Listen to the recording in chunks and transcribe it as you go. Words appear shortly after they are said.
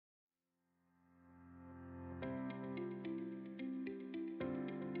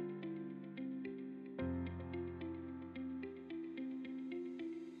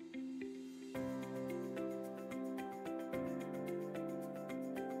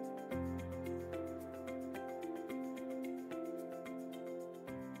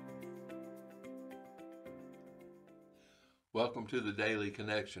Welcome to the Daily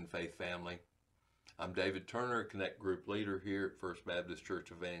Connection, Faith Family. I'm David Turner, Connect Group Leader here at First Baptist Church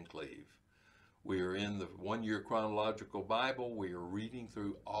of Van Cleve. We are in the One Year Chronological Bible. We are reading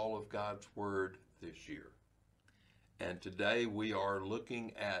through all of God's Word this year. And today we are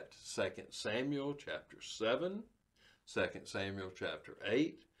looking at 2 Samuel chapter 7, 2 Samuel chapter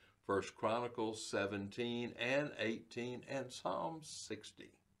 8, 1 Chronicles 17 and 18, and Psalm 60.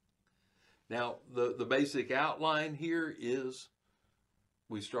 Now, the basic outline here is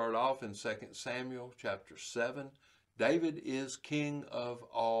we start off in 2 Samuel chapter 7. David is king of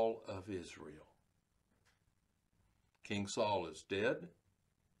all of Israel. King Saul is dead.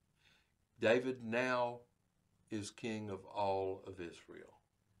 David now is king of all of Israel.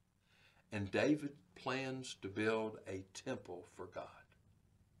 And David plans to build a temple for God.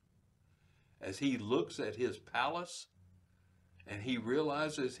 As he looks at his palace, and he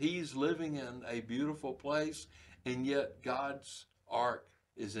realizes he's living in a beautiful place, and yet God's ark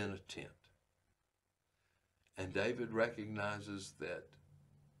is in a tent. And David recognizes that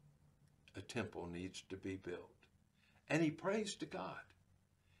a temple needs to be built. And he prays to God,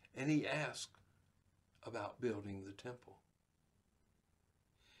 and he asks about building the temple.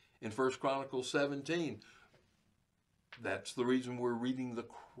 In 1 Chronicles 17, that's the reason we're reading the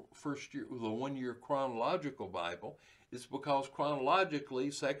One Year Chronological Bible. It's because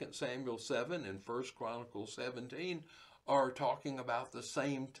chronologically, 2 Samuel 7 and 1 Chronicles 17 are talking about the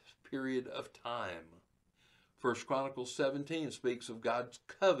same period of time. 1 Chronicles 17 speaks of God's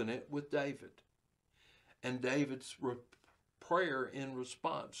covenant with David and David's prayer in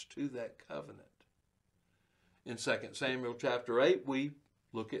response to that covenant. In 2 Samuel chapter 8, we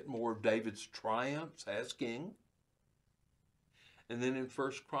look at more of David's triumphs as king. And then in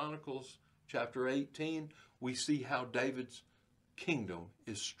 1 Chronicles chapter 18, we see how David's kingdom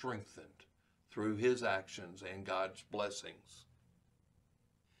is strengthened through his actions and God's blessings.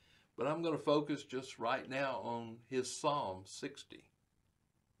 But I'm going to focus just right now on his Psalm 60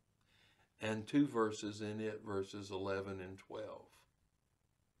 and two verses in it, verses 11 and 12.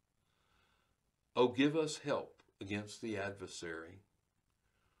 Oh, give us help against the adversary,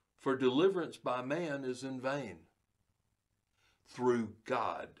 for deliverance by man is in vain. Through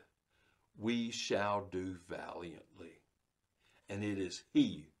God we shall do valiantly, and it is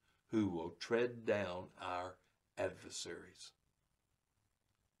he who will tread down our adversaries.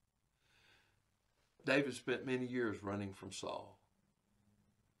 David spent many years running from Saul.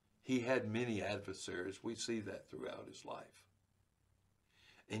 He had many adversaries. We see that throughout his life.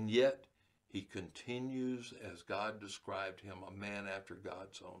 And yet he continues, as God described him, a man after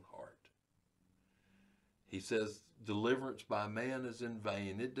God's own heart. He says, deliverance by man is in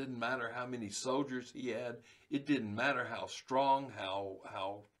vain. It didn't matter how many soldiers he had. It didn't matter how strong,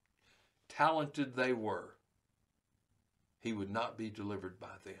 how talented they were. He would not be delivered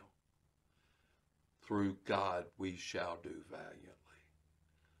by them. Through God we shall do valiantly.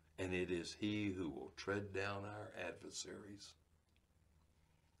 And it is he who will tread down our adversaries.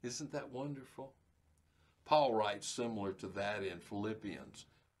 Isn't that wonderful? Paul writes similar to that in Philippians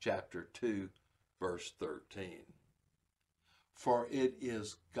chapter 2, verse 13. For it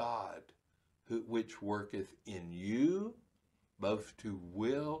is God which worketh in you both to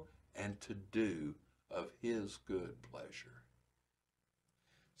will and to do of his good pleasure.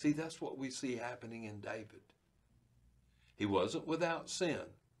 See, that's what we see happening in David. He wasn't without sin,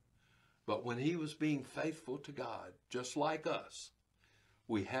 but when he was being faithful to God, just like us,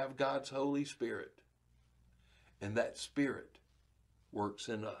 we have God's Holy Spirit, and that Spirit works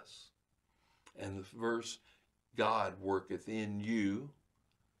in us. And the verse, God worketh in you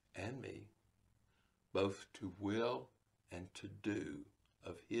and me, both to will and to do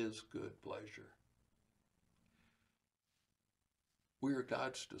of his good pleasure. We are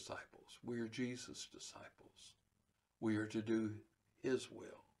God's disciples. We are Jesus' disciples. We are to do his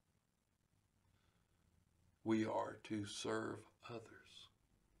will. We are to serve others.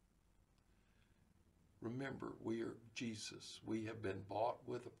 Remember, we are Jesus. We have been bought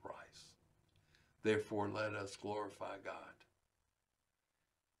with a price. Therefore, let us glorify God,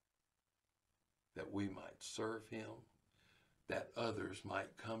 that we might serve him, that others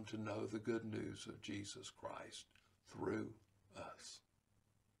might come to know the good news of Jesus Christ through us.